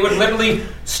me. They would literally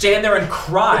stand there and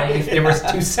cry if they were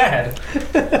too sad.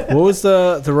 What was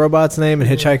the robot's name in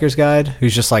Hitchhiker's Guide?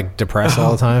 Who's just like depressed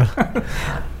all the time?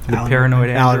 The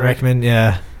paranoid Alan android. Rickman,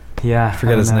 yeah. Yeah, I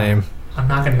forget his name. I'm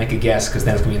not going to make a guess because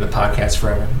then it's going to be in the podcast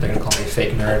forever. They're going to call me a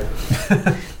fake nerd.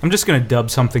 I'm just gonna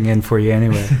dub something in for you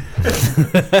anyway. Isn't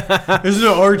it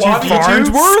R2D2?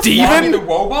 Farnsworth? Steven? The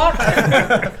robot?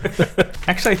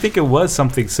 Actually, I think it was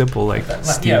something simple like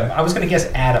Steve. Yeah, I was going to guess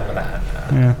Adam with that. I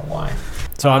don't know why.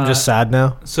 So I'm just sad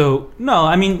now? So no,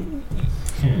 I mean,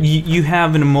 you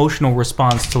have an emotional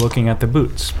response to looking at the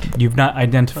boots. You've not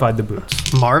identified the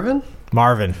boots. Marvin?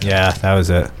 Marvin, yeah, that was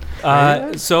it.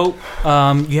 So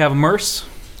you have a merce.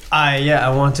 I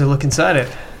want to look inside it.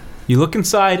 You look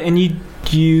inside and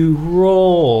you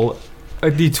roll a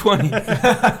d20.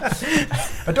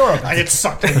 A door opens. I get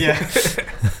sucked in, yeah.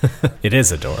 It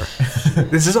is a door.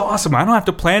 This is awesome. I don't have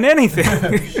to plan anything.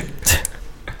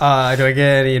 Do I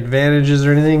get any advantages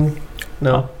or anything?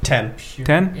 No. 10.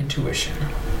 10? Intuition.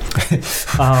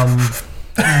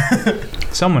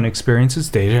 Someone experiences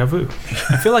deja vu.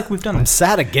 I feel like we've done I'm this.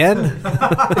 sad again?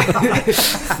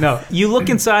 No, you look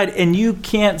inside and you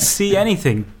can't see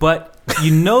anything, but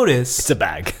you notice It's a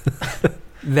bag.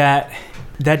 that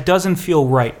doesn't feel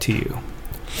right to you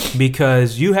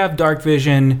because you have dark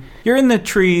vision. You're in the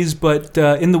trees, but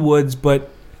in the woods, but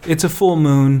it's a full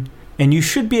moon, and you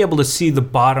should be able to see the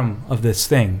bottom of this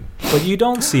thing, but you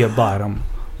don't see a bottom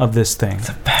of this thing.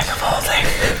 Bag of holding.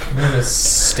 I'm going to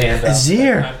stand up.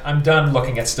 Azir. I'm done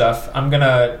looking at stuff. I'm going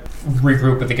to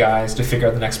regroup with the guys to figure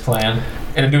out the next plan.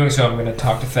 And in doing so, I'm going to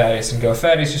talk to Thaddeus and go,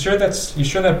 Thaddeus, you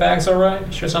sure that bag's all right?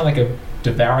 You sure it's not like a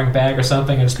devouring bag or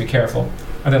something? And just be careful.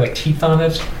 Are there like teeth on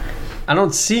it? I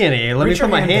don't see any. Let me Reach put your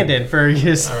my hand hand in for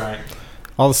use. All right.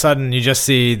 All of a sudden, you just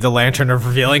see the Lantern of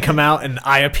Revealing come out, and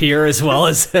I appear as well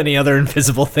as any other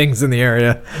invisible things in the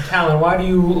area. Talon, why do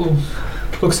you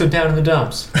look so down in the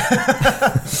dumps?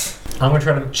 I'm going to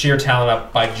try to cheer Talon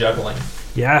up by juggling.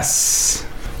 Yes.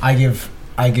 I give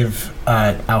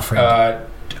Alfred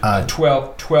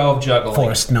 12 juggling.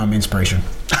 forced gnome inspiration.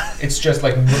 It's just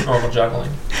like normal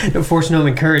juggling. Force no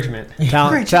encouragement.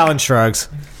 Talon shrugs.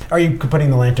 Are you putting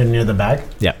the lantern near the bag?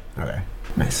 Yeah. Okay.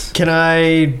 Nice. Can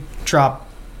I drop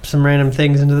some random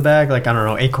things into the bag? Like, I don't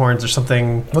know, acorns or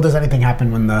something? Well, does anything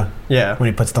happen when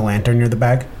he puts the lantern near the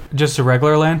bag? Just a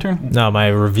regular lantern? No, my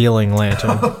revealing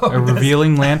lantern. A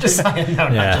revealing lantern? No,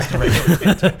 Yeah. not just a regular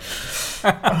lantern.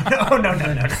 Oh, no.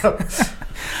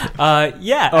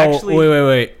 Actually.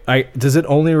 Wait. Does it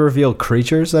only reveal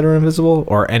creatures that are invisible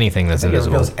or anything that's I think it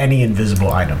invisible? reveals any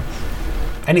invisible item.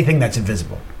 Anything that's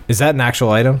invisible. Is that an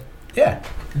actual item? Yeah.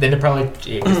 Then it probably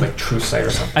it's like true sight or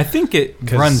something. I think it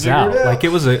runs out. Like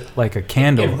it was a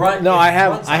candle. I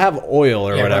have oil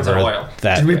or Yeah, it runs whatever. out oil.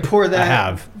 That Did we pour I that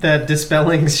have. that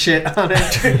dispelling shit on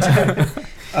it?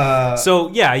 So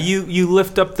yeah, you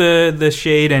lift up the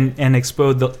shade and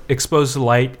expose the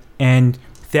light, and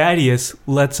Thaddeus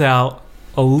lets out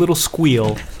a little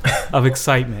squeal of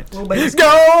excitement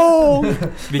Go!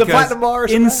 because platinum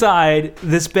bars. inside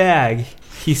this bag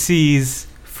he sees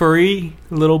furry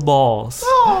little balls,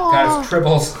 Guys,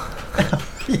 tribbles.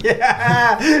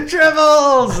 Yeah,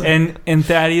 tribbles. and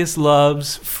Thaddeus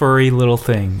loves furry little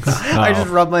things. I just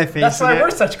rub my face. That's in why it.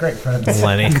 we're such great friends.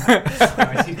 Lenny.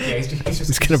 He's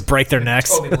He's gonna break their necks.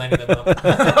 totally blending them up.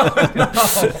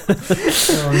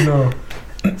 Oh,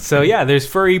 no. So yeah, there's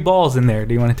furry balls in there.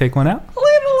 Do you want to take one out?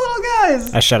 Little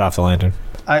guys. I shut off the lantern.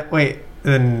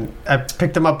 Then I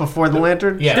picked them up before the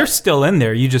lantern. Yeah. They're still in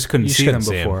there. You just couldn't You see them shouldn't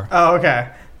see 'em. before. Oh, okay.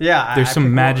 Yeah. There's I some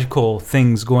pick magical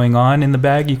things going on in the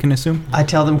bag, you can assume. I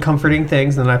tell them comforting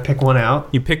things, then I pick one out.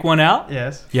 You pick one out?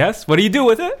 Yes. Yes? What do you do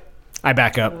with it? I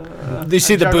back up. You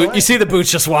see the jog boot? away. You see the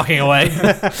boots just walking away.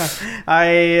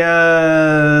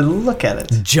 I look at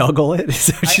it. Juggle it. Is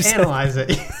that what you I said? analyze it.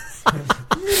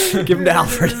 Give him to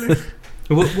Alfred.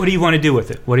 What do you want to do with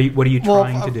it? What are you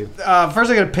trying to do? First,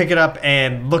 I'm gonna pick it up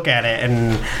and look at it,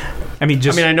 and I mean,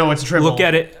 I know it's a tribble. look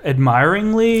at it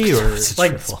admiringly, or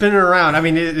like spin it around. I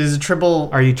mean, is a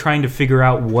tribble? are you trying to figure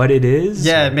out what it is?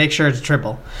 Yeah, make sure it's a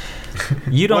tribble.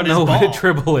 You don't What is know what a ball?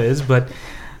 tribble is, but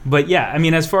yeah, I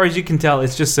mean, as far as you can tell,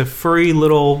 it's just a furry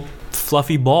little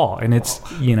fluffy ball, and it's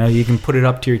you can put it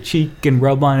up to your cheek and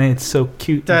rub on it. It's so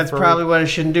cute. and That's furry. probably what I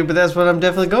shouldn't do, but that's what I'm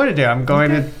definitely going to do. I'm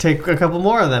going to take a couple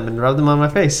more of them and rub them on my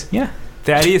face. Yeah.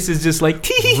 Thaddeus is just like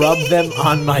Rub them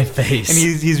on my face. and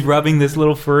he's rubbing this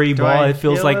little furry Do ball. I It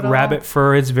feels feel like it all? rabbit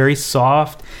fur. It's very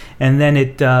soft, and then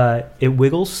it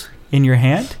wiggles in your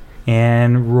hand.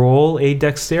 And roll a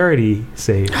dexterity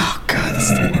save. Oh God,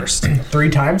 this is the worst. 3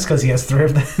 times because he has 3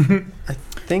 of them.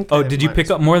 Oh, did you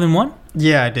pick up more than one?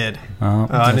 Yeah, I did. Oh,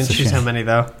 I that's didn't a choose shame. how many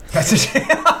though. That's a shame.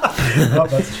 Oh,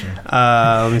 that's a shame.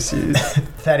 Let me see.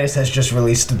 Thaddeus has just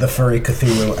released the furry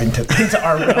Cthulhu into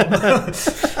our realm.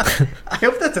 I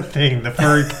hope that's a thing. The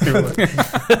furry Cthulhu.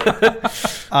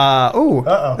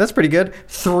 Uh-oh. That's pretty good.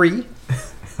 3.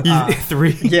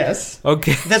 3. Yes,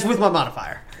 Okay. that's with my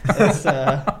modifier. That's,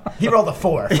 He rolled a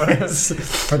 4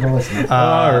 for the listener.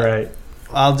 All right.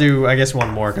 I'll do, I guess, one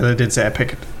more because I did say I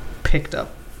picked up.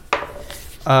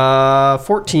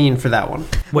 14 for that one.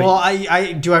 Wait. Well,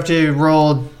 I do have to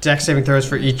roll dex saving throws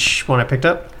for each one I picked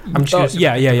up. I'm just gonna assume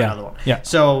I picked up another one. Yeah.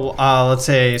 So let's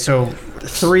say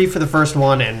 3 for the first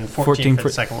one and 14 for the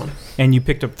second one. And you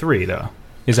picked up 3, though.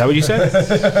 Is that what you said?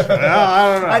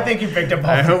 I don't know. I think you picked up all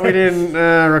I hope we didn't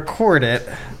record it.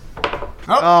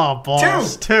 Oh,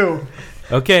 balls. 2.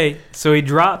 Okay, so he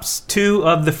drops 2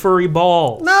 of the furry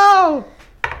balls. No!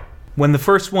 When the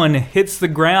first one hits the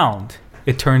ground,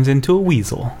 it turns into a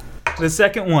weasel. The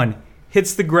second one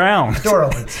hits the ground, Door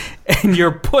opens. and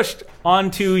you're pushed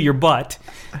onto your butt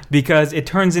because it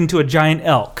turns into a giant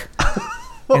elk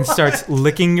and starts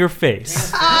licking your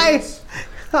face.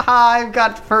 I've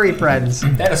got furry friends.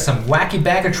 That is some wacky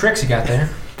bag of tricks you got there.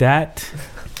 That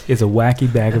is a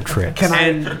wacky bag of tricks.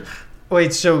 And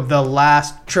wait, so the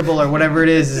last tribble or whatever it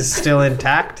is still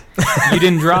intact? You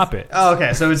didn't drop it. Oh,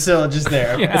 okay, so it's still just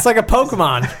there. Yeah. It's like a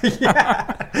Pokemon.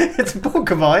 It's a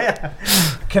Pokeball, yeah.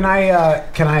 Can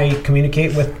I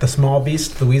communicate with the small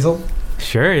beast, the weasel?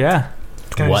 Sure, yeah.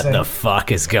 Can I What say- the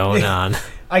fuck is going on?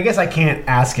 I guess I can't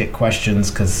ask it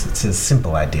questions because it says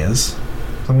simple ideas. So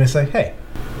I'm going to say, hey,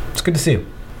 it's good to see you.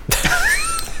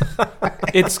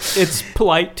 It's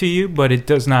polite to you, but it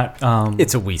does not.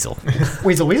 It's a weasel.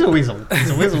 Weasel. Weasel.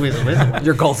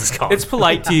 Your gold is gone. It's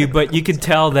polite to you, but you could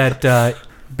tell that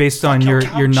based on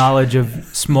your knowledge of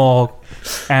small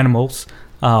animals,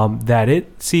 that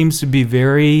it seems to be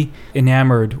very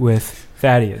enamored with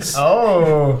Thaddeus.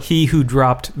 Oh. He who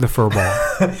dropped the fur ball.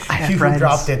 I have He who friends.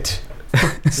 dropped it.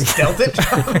 Stealth it?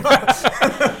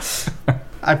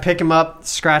 I pick him up,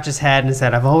 scratch his head, and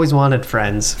said, "I've always wanted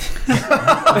friends."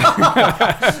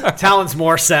 Talon's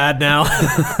more sad now.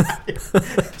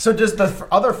 So does the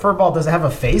other fur ball, does it have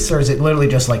a face, or is it literally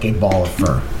just like a ball of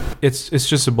fur? It's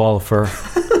just a ball of fur.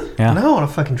 Yeah. No, I want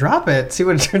to fucking drop it. See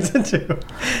what it turns into.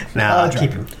 Nah, I'll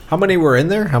keep him. How many were in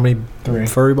there? How many 3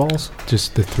 furry balls?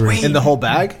 Just the 3 In the whole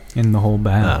bag? in the whole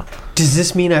bag. No. Does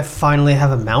this mean I finally have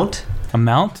a mount? A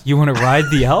mount? You want to ride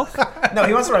the elk? No,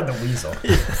 he wants to ride the weasel.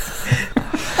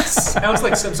 Sounds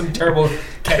like some terrible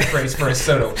catchphrase for a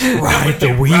Soto. Ride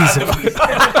the weasel.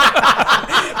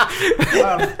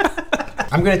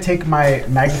 I'm going to take my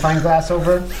magnifying glass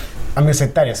over. I'm going to say,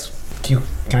 Thaddeus,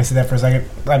 can I see that for a second?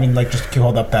 I mean, like, just can you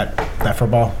hold up that fur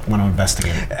ball? I want to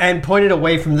investigate it. And point it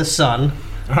away from the sun.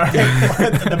 All right.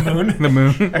 The moon? The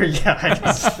moon. Or, yeah, I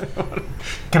just...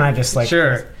 Can I just, like...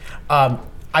 Sure.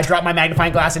 I drop my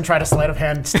magnifying glass and try to sleight of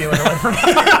hand steal it away from me.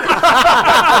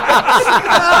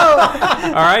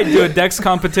 All right, do a dex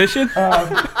competition.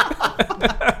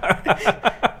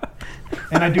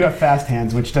 And I do have fast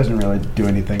hands, which doesn't really do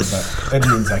anything, but it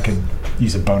means I could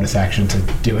use a bonus action to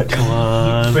do it. Come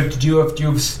on. But do you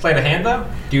have sleight of hand though?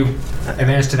 Do you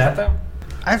advantage to that though?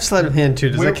 I have sleight of hand, too.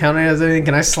 Does that count as anything?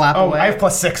 Can I slap Oh, away? I have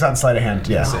 +6 on sleight of hand,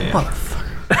 yeah.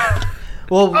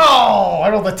 Well, Oh, I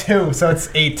rolled a 2, so it's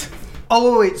 8.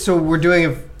 oh, wait, so we're doing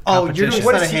a... Oh, you're doing Competition.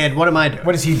 What sleight is of he- hand. What am I doing?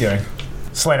 What is he doing?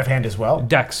 Sleight of hand as well?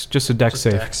 Dex, just a dex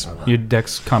save. dex. Your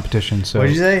dex competition, so What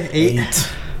did you say? 8? 8.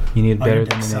 you need Oh, your better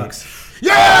deck than an 8. sucks.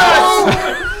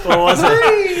 Yes! What was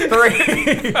it?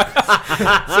 3.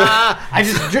 I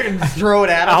just throw it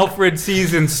at him. Alfred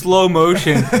sees in slow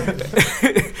motion,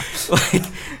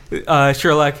 like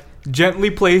Sherlock gently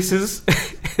places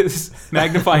his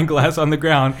magnifying glass on the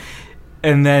ground,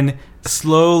 and then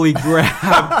slowly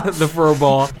grab the fur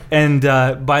ball. And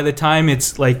by the time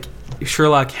it's like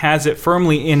Sherlock has it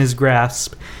firmly in his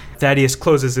grasp, Thaddeus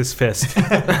closes his fist,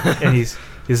 and he's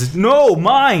no,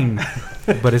 mine.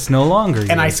 But it's no longer.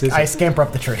 And yours, is I it? scamper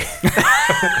up the tree.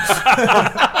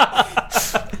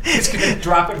 It's gonna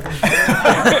drop it.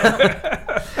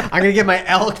 I'm going to get my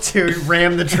elk to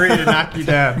ram the tree to knock you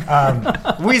down.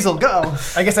 Weasel, go.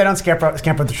 I guess I don't scamper up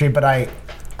the tree, but I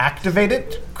activate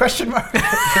it? Question mark.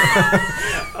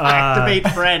 Activate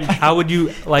friend. How would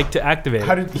you like to activate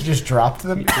How it? did he just drop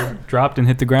them? Dropped and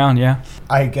hit the ground, yeah.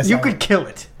 I guess You I- could kill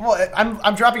it. Well,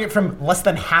 I'm dropping it from less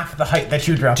than half the height that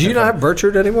you dropped. Do you it not from. have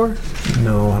Bertrude anymore?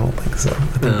 No, I don't think so. I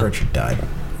think Bertrude died.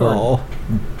 Oh.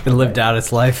 It lived out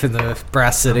its life in the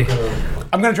Brass City.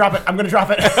 I'm gonna drop it. I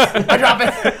drop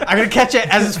it. I'm going to catch it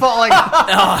as it's falling.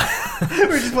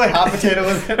 We're just playing hot potato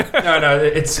with it. No,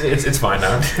 it's fine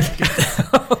now.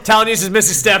 Talon uses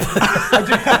Missy Step.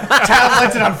 Talon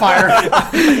lights it on fire.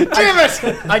 Damn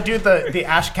it! I do the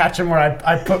Ash Ketchum where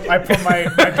I put my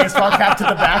baseball cap to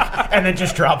the back and then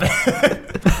just drop it.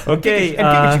 Okay, And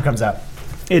Pikachu comes out.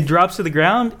 it drops to the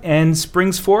ground and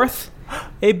springs forth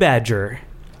a badger.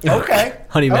 Okay.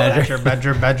 Honey Badger.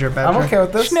 Badger. I'm okay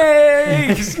with this.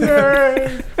 Snake!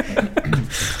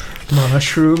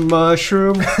 Mushroom.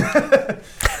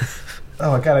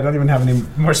 Oh my god, I don't even have any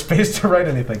more space to write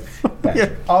anything. Yeah.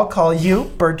 I'll call you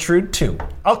Bertrude 2.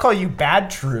 I'll call you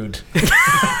Badtrude.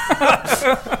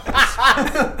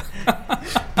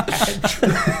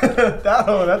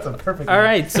 Oh, that's a perfect All name.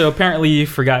 right, so apparently you've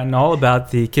forgotten all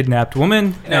about the kidnapped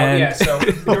woman. No, and yeah. So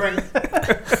during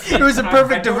It was a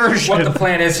perfect I know diversion. what the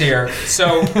plan is here.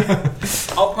 So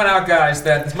I'll point out, guys,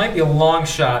 that this might be a long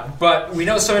shot, but we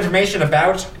know some information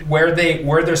about where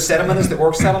their settlement is, the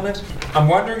orc settlement. I'm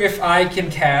wondering if I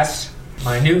can cast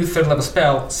my new 3rd level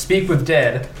spell, Speak with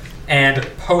Dead, and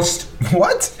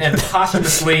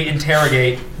posthumously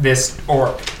interrogate this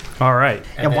orc. all right.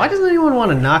 Yeah, why doesn't anyone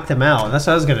want to knock them out? That's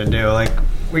what I was going to do. Like,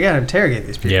 we got to interrogate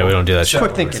these people. Yeah, we don't do that So, shit.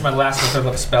 Quick thinking. It's my last 3rd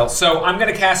level spell. So I'm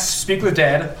going to cast Speak with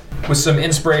Dead with some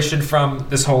inspiration from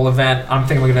this whole event. I'm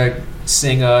thinking we're going to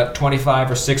sing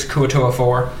 25 or 6 Kuatoa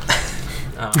 4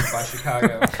 by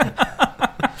Chicago.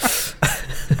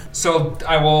 So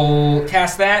I will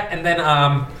cast that, and then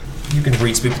you can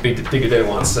read Speak with Dead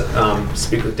once.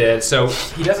 Speak with Dead. So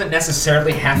he doesn't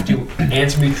necessarily have to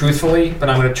answer me truthfully, but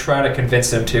I'm going to try to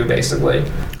convince him to, basically.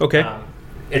 Okay. I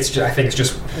think it's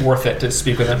just worth it to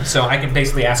speak with him. So I can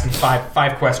basically ask him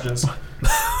five questions.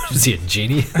 Is he a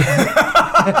genie?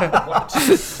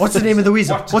 What's the name of the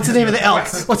weasel? What What's the is name of your the elk?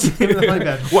 quest? What's the name of the honey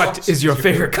badger? What is your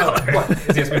favorite color? What?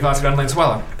 Is he asking me thoughts about Unland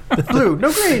Swallow? Blue,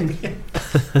 no green.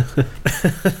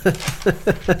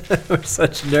 We're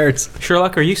such nerds.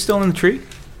 Sherlock, are you still in the tree?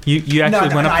 You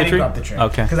actually went up I the didn't tree? go up the tree.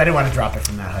 Okay. Because I didn't want to drop it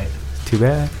from that height. Too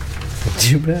bad.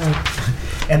 Too bad.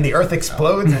 And the earth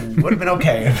explodes and would have been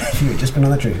okay if you had just been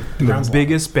on the tree. The The ground's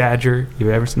biggest badger you've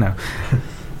ever seen. No.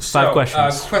 5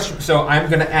 questions. So I'm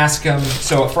going to ask him.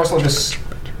 So first, I'll just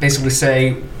basically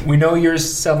say, we know you're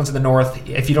settlements in the north.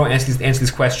 If you don't answer these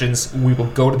questions, we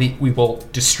will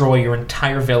destroy your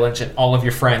entire village and all of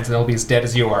your friends, and they'll be as dead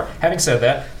as you are. Having said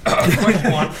that,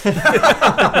 question 1: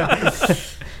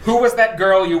 who was that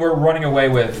girl you were running away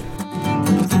with?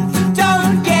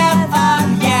 Don't give up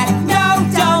yet. No,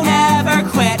 don't ever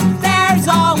quit. There's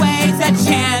always a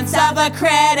chance of a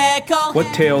critical.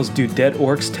 What tales do dead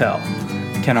orcs tell?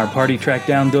 Can our party track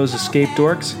down those escaped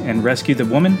orcs and rescue the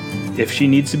woman, if she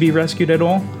needs to be rescued at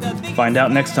all? Find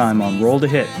out next time on Roll to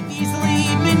Hit. Easily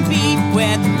been beat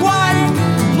with one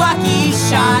lucky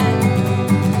shot.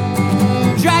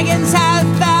 Dragons have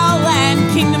fell and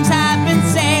kingdoms have been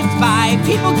saved by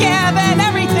people giving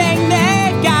everything they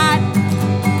got.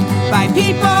 By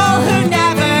people who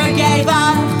never gave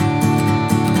up.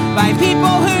 By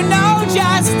people who